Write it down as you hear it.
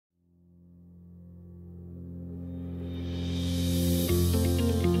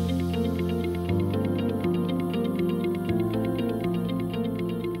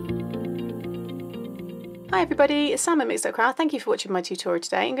Hi everybody, it's Sam at Dovecraft. Thank you for watching my tutorial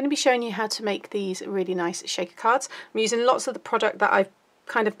today. I'm going to be showing you how to make these really nice shaker cards. I'm using lots of the product that I've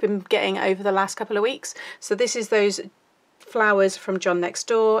kind of been getting over the last couple of weeks. So this is those flowers from John Next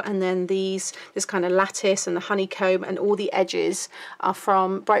Door, and then this kind of lattice and the honeycomb, and all the edges are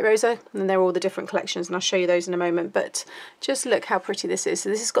from Bright Rosa, and they're all the different collections, and I'll show you those in a moment. But just look how pretty this is. So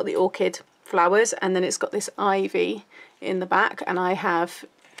this has got the orchid flowers, and then it's got this ivy in the back, and I have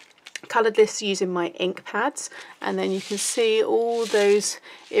coloured this using my ink pads, and then you can see all those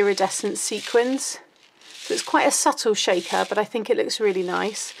iridescent sequins. So it's quite a subtle shaker, but I think it looks really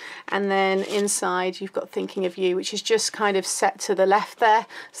nice. And then inside you've got Thinking of You, which is just kind of set to the left there,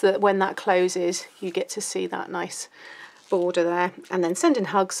 so that when that closes you get to see that nice border there. And then Sending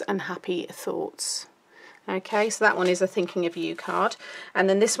Hugs and Happy Thoughts. Okay, so that one is a Thinking of You card. And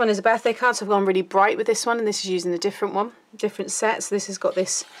then this one is a birthday card, so I've gone really bright with this one, and this is using a different one, different set. So this has got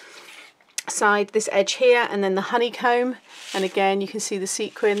this side, this edge here, and then the honeycomb, and again you can see the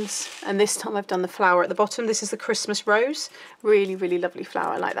sequins, and this time I've done the flower at the bottom. This is the Christmas rose, really lovely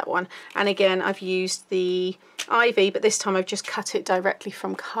flower, I like that one. And again I've used the ivy, but this time I've just cut it directly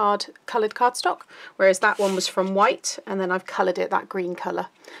from coloured cardstock, whereas that one was from white, and then I've coloured it that green colour,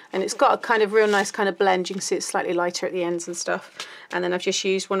 and it's got a kind of real nice kind of blend. You can see it's slightly lighter at the ends and stuff. And then I've just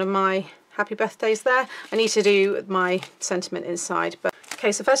used one of my happy birthdays there. I need to do my sentiment inside, but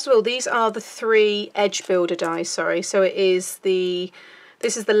okay, so first of all, these are the 3 edge builder dies, sorry. So it is this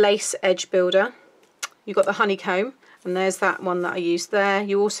is the lace edge builder. You've got the honeycomb, and there's that one that I used there.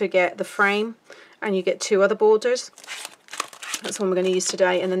 You also get the frame, and you get 2 other borders. That's the one we're going to use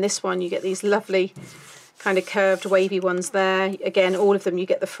today. And then this one, you get these lovely kind of curved wavy ones there. Again, all of them, you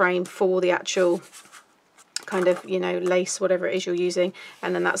get the frame for the actual kind of, you know, lace, whatever it is you're using.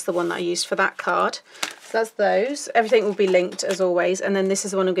 And then that's the one that I used for that card. So that's those. Everything will be linked as always. And then this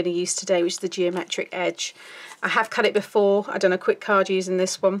is the one I'm going to use today, which is the geometric edge. I have cut it before. I've done a quick card using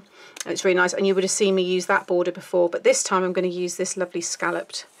this one, and it's really nice, and you would have seen me use that border before, but this time I'm going to use this lovely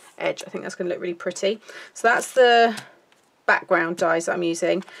scalloped edge. I think that's going to look really pretty. So that's the background dies that I'm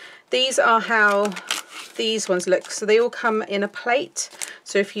using. These are how these ones look. So they all come in a plate.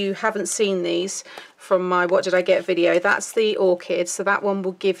 So if you haven't seen these from my What Did I Get video, that's the orchid. So that one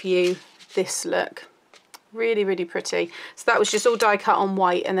will give you this look. Really pretty. So that was just all die cut on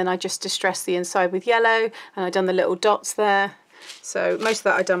white, and then I just distressed the inside with yellow, and I've done the little dots there. So most of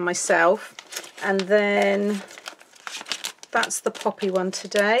that I've done myself. And then that's the poppy one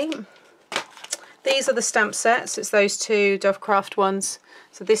today. These are the stamp sets. It's those 2 Dovecraft ones.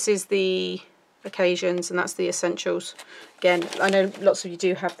 So this is the occasions, and that's the essentials. Again, I know lots of you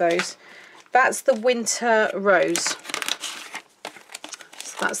do have those. That's the winter rose.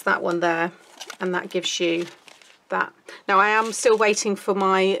 So that's that one there, and that gives you that. Now I am still waiting for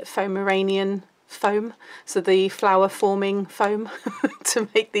my Pomeranian foam, so the flower forming foam to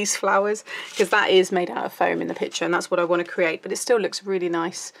make these flowers, because that is made out of foam in the picture, and that's what I want to create, but it still looks really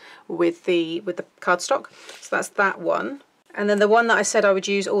nice with the cardstock. So that's that one. And then the one that I said I would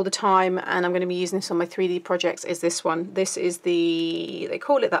use all the time, and I'm going to be using this on my 3D projects, is this one. This is they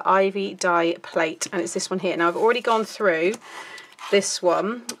call it the Ivy Die Plate, and it's this one here. Now I've already gone through this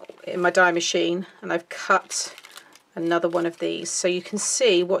one in my die machine, and I've cut another one of these, so you can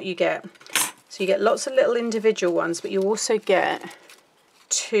see what you get. So you get lots of little individual ones, but you also get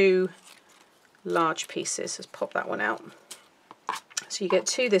 2 large pieces. Let's pop that one out. So you get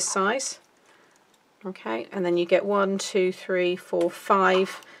 2 this size. Okay, and then you get 1, 2, 3, 4,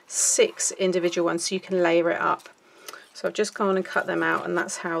 5, 6 individual ones, so you can layer it up. So I've just gone and cut them out, and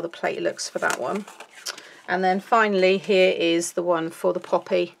that's how the plate looks for that one. And then finally here is the one for the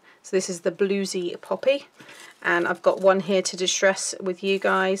poppy. So this is the bluesy poppy, and I've got one here to distress with you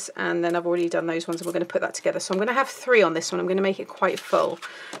guys, and then I've already done those ones, and we're going to put that together. So I'm going to have 3 on this one. I'm going to make it quite full.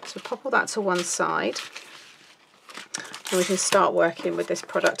 So pop all that to one side, and we can start working with this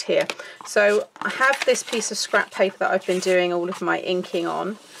product here. So I have this piece of scrap paper that I've been doing all of my inking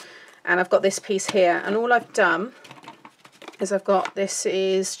on, and I've got this piece here, and all I've done is I've got, this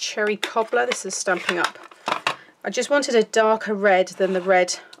is Cherry Cobbler. This is Stampin' Up. I just wanted a darker red than the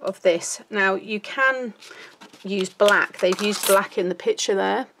red of this. Now you can use black. They've used black in the picture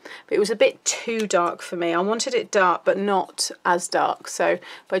there, but it was a bit too dark for me. I wanted it dark but not as dark, so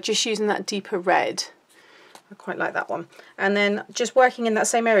by just using that deeper red, I quite like that one. And then just working in that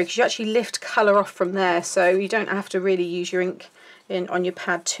same area, because you actually lift colour off from there, so you don't have to really use your ink on your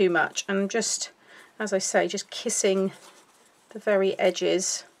pad too much. And just, as I say, just kissing the very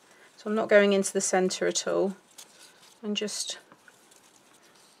edges, so I'm not going into the centre at all, and just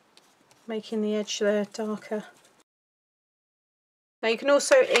making the edge there darker. Now you can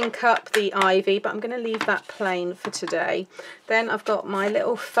also ink up the ivy, but I'm going to leave that plain for today. Then I've got my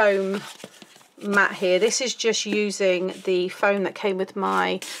little foam mat here. This is just using the foam that came with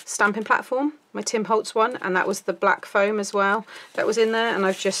my stamping platform, my Tim Holtz one, and that was the black foam as well that was in there. And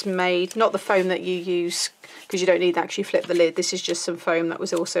I've just made, not the foam that you use because you don't need that because you flip the lid, this is just some foam that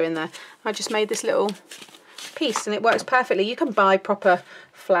was also in there. I just made this little piece and it works perfectly. You can buy proper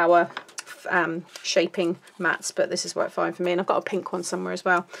flower shaping mats, but this has worked fine for me, and I've got a pink one somewhere as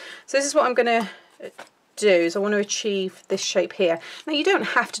well. So this is what I'm going to do, is I want to achieve this shape here. Now you don't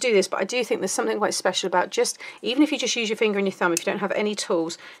have to do this, but I do think there's something quite special about just, even if you just use your finger and your thumb, if you don't have any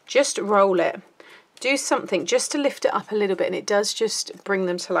tools, just roll it. Do something just to lift it up a little bit, and it does just bring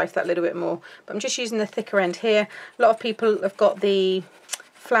them to life that little bit more. But I'm just using the thicker end here. A lot of people have got the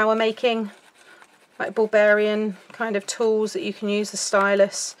flower making, like Bulgarian kind of tools that you can use, the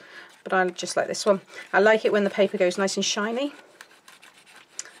stylus, but I just like this one. I like it when the paper goes nice and shiny.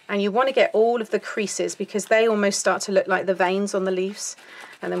 And you want to get all of the creases because they almost start to look like the veins on the leaves.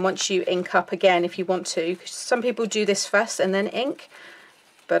 And then once you ink up again, if you want to, some people do this first and then ink,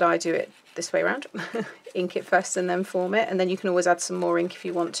 but I do it this way around. Ink it first and then form it, and then you can always add some more ink if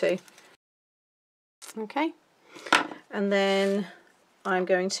you want to. Okay, and then I'm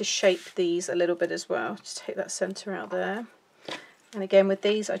going to shape these a little bit as well. Just take that centre out there. And again with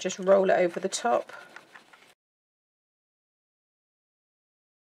these, I just roll it over the top.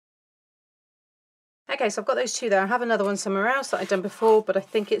 Okay, so I've got those two there. I have another one somewhere else that I've done before, but I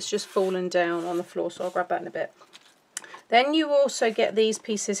think it's just fallen down on the floor, so I'll grab that in a bit. Then you also get these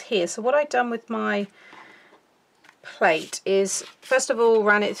pieces here. So what I've done with my plate is, first of all,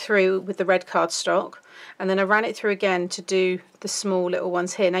 ran it through with the red cardstock, and then I ran it through again to do the small little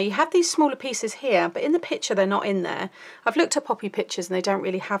ones here. Now you have these smaller pieces here, but in the picture they're not in there. I've looked at poppy pictures and they don't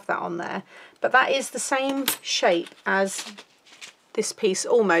really have that on there, but that is the same shape as this piece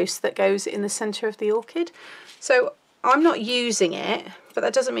almost that goes in the centre of the orchid. So I'm not using it, but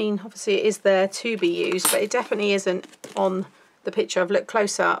that doesn't mean obviously it is there to be used, but it definitely isn't on the picture. I've looked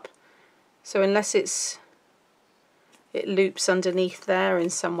close up, so unless it loops underneath there in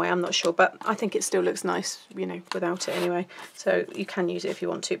some way, I'm not sure, but I think it still looks nice, you know, without it anyway. So you can use it if you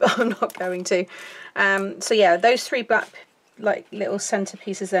want to, but I'm not going to. So yeah, those three black like little centre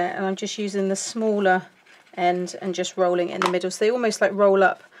pieces there, and I'm just using the smaller end and just rolling it in the middle, so they almost like roll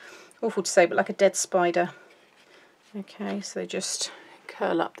up, awful to say, but like a dead spider. Okay, so they just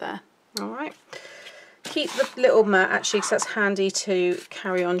curl up there. All right, keep the little mat actually because that's handy to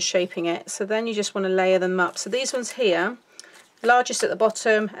carry on shaping it. So then you just want to layer them up. So these ones here, largest at the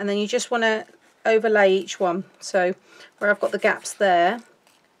bottom, and then you just want to overlay each one. So where I've got the gaps there,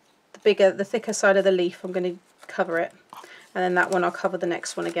 the thicker side of the leaf, I'm going to cover it, and then that one I'll cover the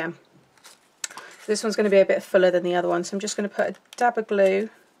next one again. So this one's going to be a bit fuller than the other one, so I'm just going to put a dab of glue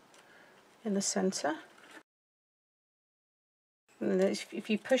in the centre. And then if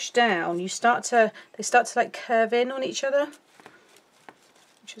you push down, they start to like curve in on each other,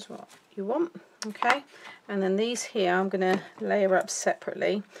 which is what you want. Okay, and then these here I'm going to layer up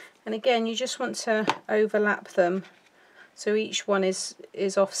separately, and again you just want to overlap them so each one is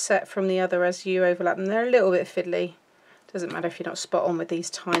offset from the other as you overlap them. They're a little bit fiddly, doesn't matter if you're not spot on with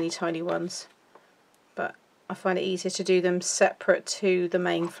these tiny ones, but I find it easier to do them separate to the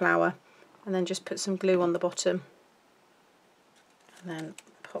main flower, and then just put some glue on the bottom and then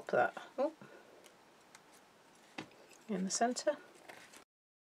pop that in the centre,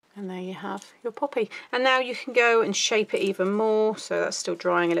 and there you have your poppy. And now you can go and shape it even more. So that's still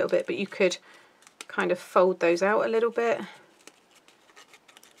drying a little bit, but you could kind of fold those out a little bit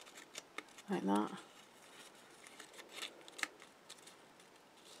like that.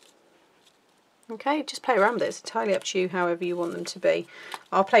 Okay, just play around with it. It's entirely up to you however you want them to be.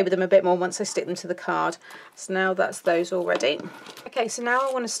 I'll play with them a bit more once I stick them to the card. So now that's those already. Okay, so now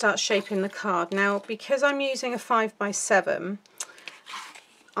I want to start shaping the card. Now, because I'm using a 5x7,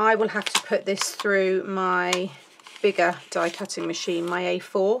 I will have to put this through my bigger die cutting machine, my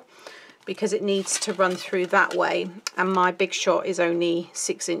A4, because it needs to run through that way, and my Big Shot is only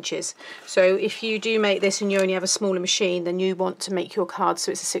 6 inches. So if you do make this and you only have a smaller machine, then you want to make your card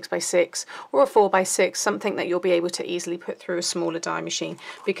so it's a 6x6 or a 4x6, something that you'll be able to easily put through a smaller die machine,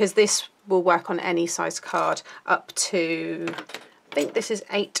 because this will work on any size card up to, I think this is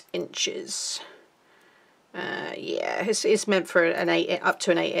 8 inches. Yeah, it's meant for an up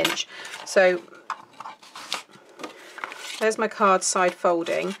to an 8 inch. So there's my card side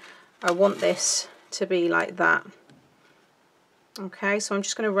folding. I want this to be like that. Okay, so I'm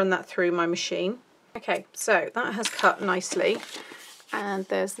just going to run that through my machine. Okay, so that has cut nicely, and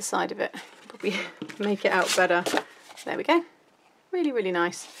there's the side of it. Probably make it out better. There we go. Really, really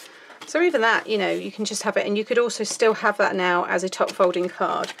nice. So even that, you know, you can just have it, and you could also still have that now as a top folding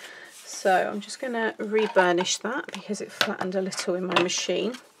card. So I'm just going to re-burnish that because it flattened a little in my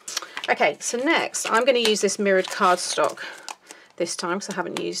machine. Okay, so next I'm going to use this mirrored cardstock this time because I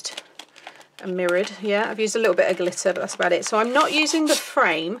haven't used a mirrored. Yeah, I've used a little bit of glitter, but that's about it. So I'm not using the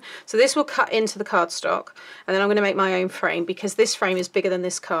frame, so this will cut into the cardstock, and then I'm going to make my own frame because this frame is bigger than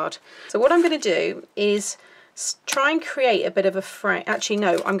this card. So what I'm going to do is try and create a bit of a frame. Actually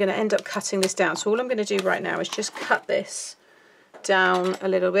no, I'm going to end up cutting this down. So all I'm going to do right now is just cut this down a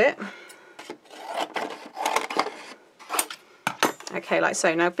little bit. Okay, like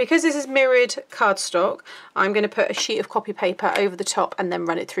so. Now, because this is mirrored cardstock, I'm going to put a sheet of copy paper over the top and then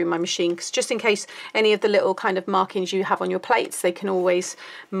run it through my machine, because just in case any of the little kind of markings you have on your plates, they can always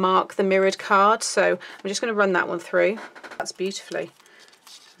mark the mirrored card. So I'm just going to run that one through. That's beautifully.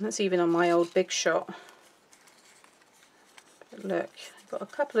 And that's even on my old Big Shot. But look, I've got a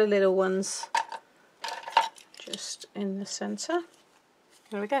couple of little ones just in the centre.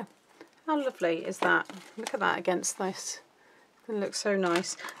 There we go. How lovely is that? Look at that against this. It looks so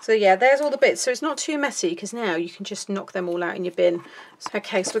nice. So yeah, there's all the bits. So it's not too messy because now you can just knock them all out in your bin.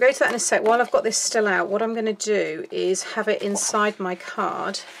 Okay, so we'll go to that in a sec. While I've got this still out, what I'm going to do is have it inside my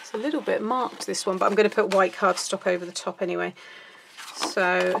card. It's a little bit marked, this one, but I'm going to put white cardstock over the top anyway.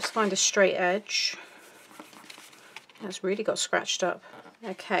 So let's find a straight edge. That's really got scratched up.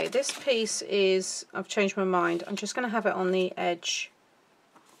 Okay, this piece is, I've changed my mind. I'm just going to have it on the edge.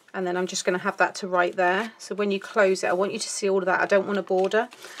 And then I'm just going to have that to right there. So when you close it, I want you to see all of that. I don't want a border.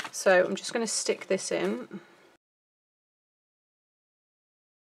 So I'm just going to stick this in.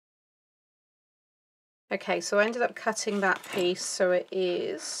 Okay, so I ended up cutting that piece. So it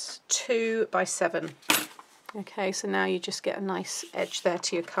is 2 by 7. Okay, so now you just get a nice edge there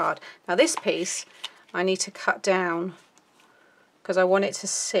to your card. Now this piece, I need to cut down because I want it to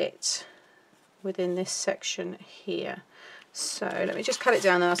sit within this section here. So let me just cut it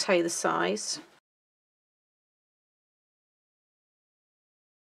down and I'll tell you the size.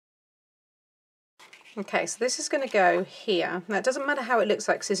 Okay, so this is going to go here. Now it doesn't matter how it looks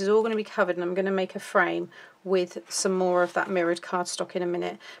like because this is all going to be covered, and I'm going to make a frame with some more of that mirrored cardstock in a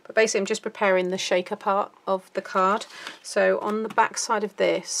minute. But basically I'm just preparing the shaker part of the card. So on the back side of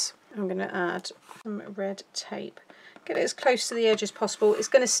this, I'm going to add some red tape. Get it as close to the edge as possible. It's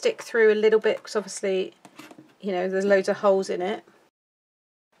going to stick through a little bit because obviously, you know, there's loads of holes in it,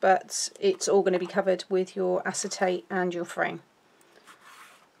 but it's all going to be covered with your acetate and your frame.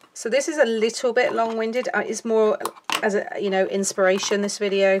 So this is a little bit long-winded. It's more as a, you know, inspiration, this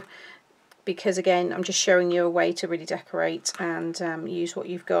video, because again, I'm just showing you a way to really decorate and use what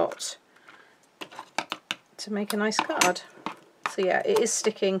you've got to make a nice card. So yeah, it is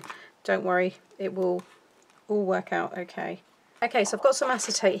sticking. Don't worry, it will all work out okay. Okay, so I've got some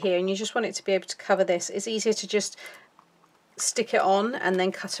acetate here, and you just want it to be able to cover this. It's easier to just stick it on and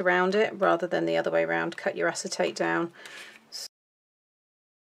then cut around it rather than the other way around. Cut your acetate down.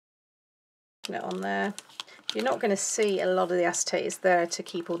 Put it on there. You're not going to see a lot of the acetate. It's there to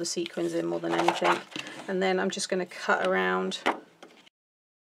keep all the sequins in more than anything. And then I'm just going to cut around.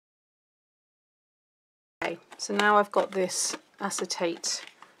 Okay, so now I've got this acetate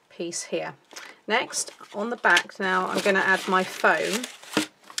piece here. Next, on the back, now I'm going to add my foam.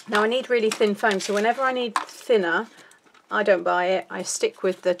 Now I need really thin foam, so whenever I need thinner, I don't buy it. I stick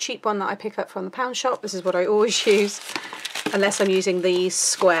with the cheap one that I pick up from the pound shop. This is what I always use, unless I'm using these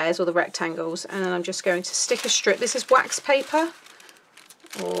squares or the rectangles. And then I'm just going to stick a strip. This is wax paper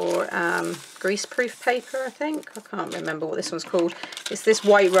or greaseproof paper, I think. I can't remember what this one's called. It's this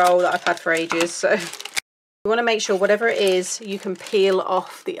white roll that I've had for ages. So you want to make sure whatever it is, you can peel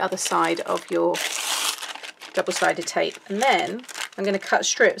off the other side of your double-sided tape. And then I'm going to cut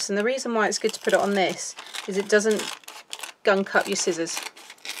strips. And the reason why it's good to put it on this is it doesn't gunk up your scissors.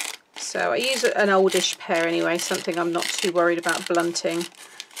 So I use an oldish pair anyway, something I'm not too worried about blunting.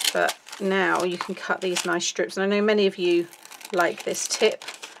 But now you can cut these nice strips. And I know many of you like this tip.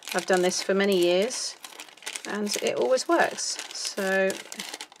 I've done this for many years and it always works. So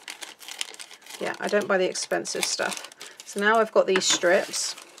yeah, I don't buy the expensive stuff. So now I've got these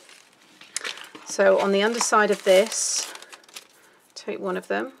strips. So on the underside of this, take one of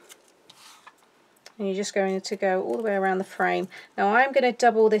them. And you're just going to go all the way around the frame. Now I'm going to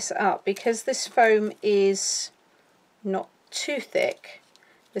double this up because this foam is not too thick.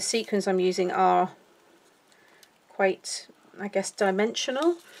 The sequins I'm using are quite, I guess,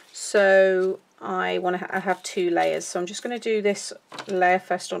 dimensional. So I want to have 2 layers. So I'm just going to do this layer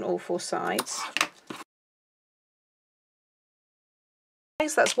first on all 4 sides. Okay,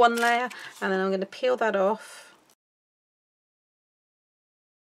 so that's one layer, and then I'm going to peel that off.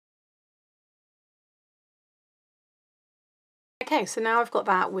 Okay, so now I've got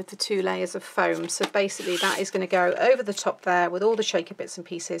that with the 2 layers of foam. So basically that is going to go over the top there with all the shaker bits and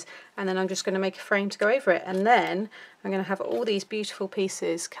pieces, and then I'm just going to make a frame to go over it, and then I'm going to have all these beautiful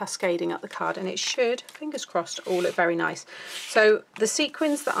pieces cascading up the card, and it should, fingers crossed, all look very nice. So the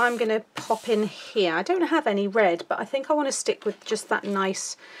sequins that I'm going to pop in here, I don't have any red, but I think I want to stick with just that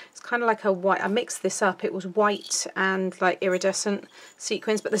nice, it's kind of like a white, I mixed this up, it was white and like iridescent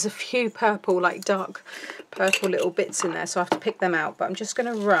sequins, but there's a few purple, like dark purple little bits in there, so I have to pick them out. But I'm just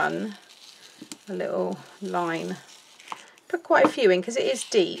going to run a little line, put quite a few in because it is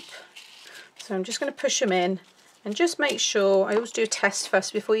deep, so I'm just going to push them in and just make sure, I always do a test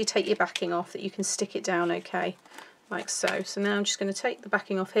first before you take your backing off, that you can stick it down okay, like so. So now I'm just going to take the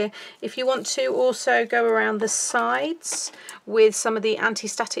backing off here. If you want to also go around the sides with some of the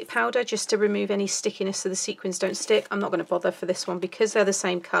anti-static powder just to remove any stickiness so the sequins don't stick, I'm not going to bother for this one because they're the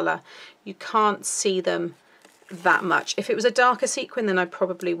same colour. You can't see them that much. If it was a darker sequin then I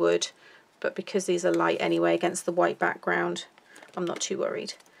probably would, but because these are light anyway against the white background, I'm not too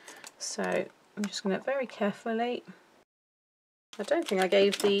worried. So I'm just going to very carefully, I don't think I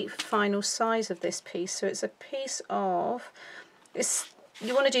gave the final size of this piece, so it's a piece of,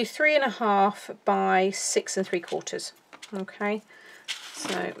 you want to do 3.5 by 6 3/4. Okay,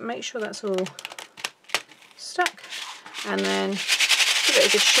 so make sure that's all stuck, and then give it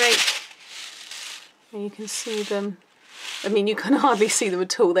a good shake, and you can see them. I mean, you can hardly see them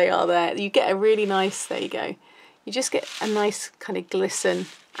at all, they are there. You get a really nice, there you go, you just get a nice kind of glisten,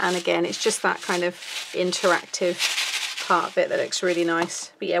 and again it's just that kind of interactive part of it that looks really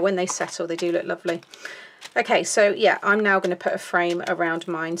nice. But yeah, when they settle they do look lovely. Okay, so yeah, I'm now going to put a frame around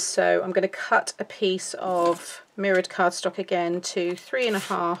mine, so I'm going to cut a piece of mirrored cardstock again to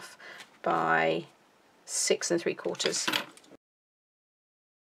 3.5 by 6 3/4.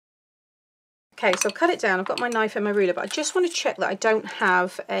 Okay, so I've cut it down, I've got my knife and my ruler, but I just want to check that I don't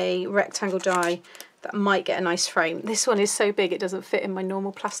have a rectangle die that might get a nice frame. This one is so big it doesn't fit in my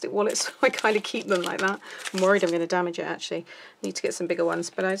normal plastic wallet, so I kind of keep them like that. I'm worried I'm going to damage it actually. Need to get some bigger ones,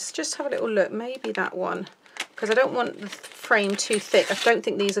 but I just have a little look, maybe that one, because I don't want the frame too thick. I don't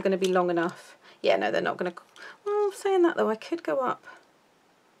think these are going to be long enough. Yeah, no, they're not going to. Well, saying that though, I could go up.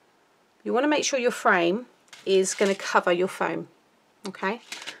 You want to make sure your frame is going to cover your foam. Okay,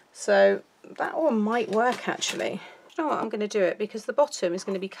 so that one might work actually. You know what, I'm going to do it because the bottom is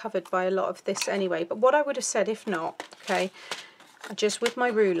going to be covered by a lot of this anyway. But what I would have said if not, okay, I just with my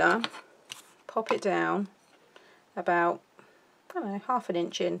ruler pop it down about, I don't know, 1/2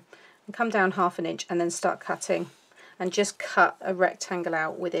 inch in, and come down 1/2 inch and then start cutting, and just cut a rectangle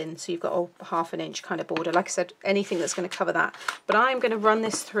out within, so you've got a 1/2 inch kind of border. Like I said, anything that's going to cover that. But I'm going to run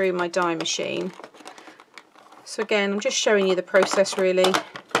this through my die machine. So again, I'm just showing you the process really.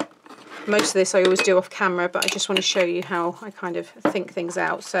 Most of this I always do off camera, but I just want to show you how I kind of think things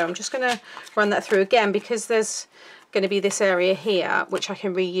out. So I'm just going to run that through again, because there's going to be this area here which I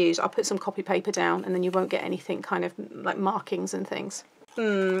can reuse. I'll put some copy paper down and then you won't get anything kind of like markings and things.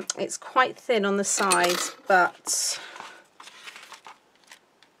 It's quite thin on the sides, but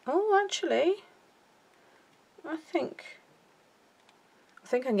oh, actually I think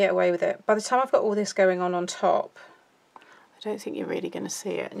I can get away with it. By the time I've got all this going on top, I don't think you're really going to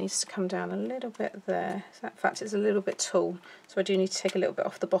see it. It needs to come down a little bit there. In fact, it's a little bit tall, so I do need to take a little bit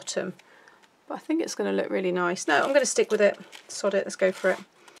off the bottom. But I think it's going to look really nice. No, I'm going to stick with it. Sod it, let's go for it.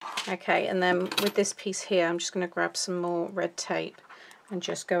 Okay, and then with this piece here, I'm just going to grab some more red tape and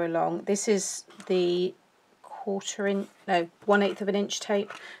just go along. This is the 1/8 of an inch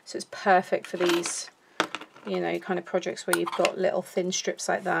tape, so it's perfect for these, you know, kind of projects where you've got little thin strips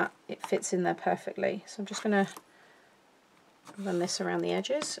like that. It fits in there perfectly. So I'm just going to run this around the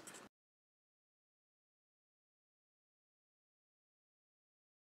edges.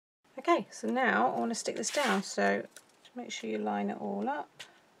 Okay, so now I want to stick this down, so just make sure you line it all up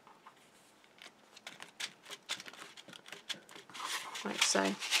like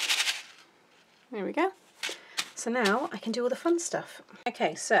so. There we go. So now I can do all the fun stuff.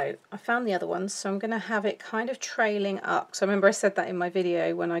 Okay, so I found the other ones, so I'm going to have it kind of trailing up. So I remember I said that in my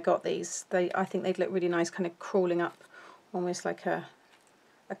video when I got these. I think they'd look really nice kind of crawling up, almost like a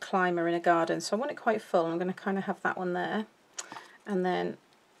climber in a garden. So I want it quite full. I'm going to kind of have that one there, and then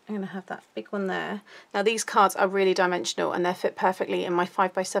I'm going to have that big one there. Now these cards are really dimensional and they fit perfectly in my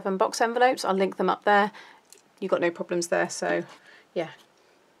 5x7 box envelopes. I'll link them up there. You've got no problems there, so yeah,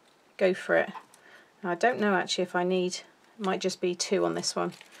 go for it. Now, I don't know actually if I need, it might just be 2 on this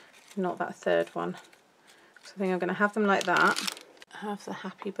one, not that 3rd one. So I think I'm going to have them like that. Have the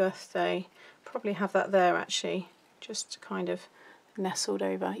happy birthday, probably have that there actually, just kind of nestled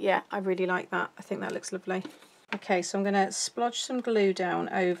over. Yeah, I really like that. I think that looks lovely. Okay, so I'm going to splodge some glue down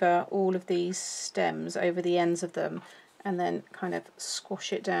over all of these stems, over the ends of them, and then kind of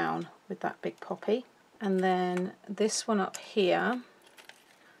squash it down with that big poppy. And then this one up here,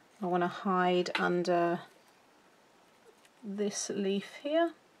 I want to hide under this leaf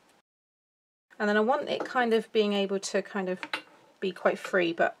here. And then I want it kind of being able to kind of be quite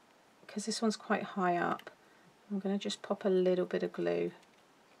free, but because this one's quite high up, I'm going to just pop a little bit of glue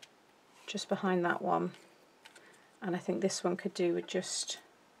just behind that one. And I think this one could do with just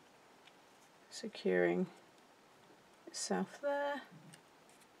securing itself there,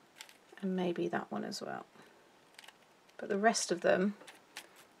 and maybe that one as well. But the rest of them,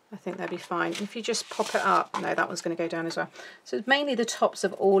 I think they'll be fine. If you just pop it up, no, that one's going to go down as well. So it's mainly the tops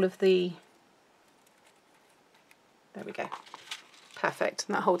of all of the, there we go. Perfect,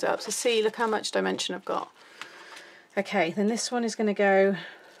 and that holds it up. So see, look how much dimension I've got. Okay, then this one is going to go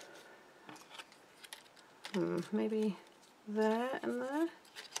maybe there and there.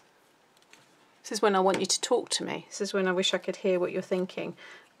 This is when I want you to talk to me. This is when I wish I could hear what you're thinking.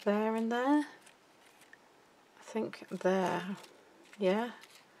 There and there. I think there. Yeah.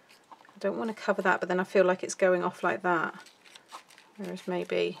 I don't want to cover that, but then I feel like it's going off like that. Whereas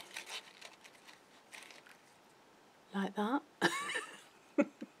maybe like that.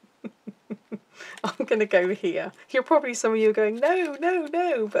 I'm going to go here. You're probably, some of you are going, no, no,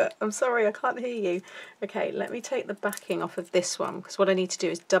 no, but I'm sorry, I can't hear you. Okay, let me take the backing off of this one, because what I need to do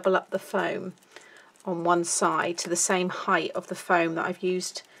is double up the foam on one side to the same height of the foam that I've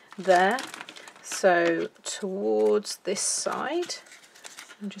used there. So towards this side,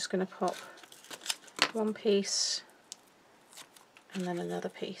 I'm just going to pop one piece and then another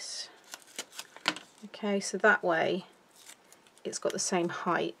piece. Okay, so that way it's got the same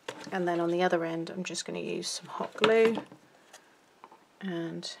height, and then on the other end I'm just going to use some hot glue,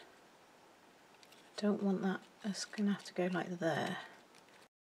 and I don't want that, it's going to have to go like there.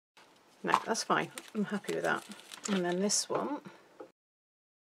 No, that's fine, I'm happy with that. And then this one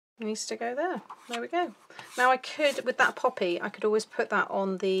needs to go there. There we go. Now I could, with that poppy, I could always put that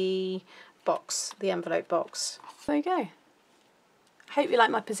on the box, the envelope box. There you go. I hope you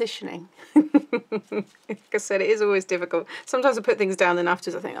like my positioning. Like I said, it is always difficult. Sometimes I put things down and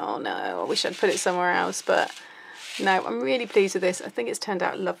afterwards I think, oh no, I wish I'd put it somewhere else, but no, I'm really pleased with this. I think it's turned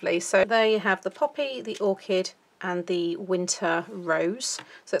out lovely. So there you have the poppy, the orchid, and the winter rose.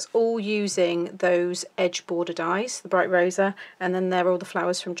 So it's all using those edge border dies, the bright Rosa, and then there are all the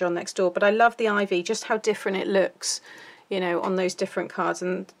flowers from John Next Door. But I love the ivy, just how different it looks, you know, on those different cards,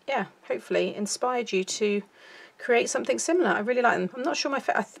 and yeah, hopefully inspired you to create something similar. I really like them. I'm not sure my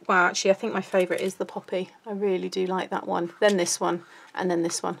well, actually I think my favourite is the poppy. I really do like that one. Then this one, and then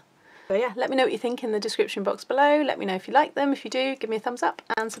this one. So yeah, let me know what you think in the description box below. Let me know if you like them. If you do, give me a thumbs up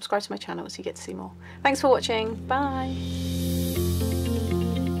and subscribe to my channel so you get to see more. Thanks for watching. Bye.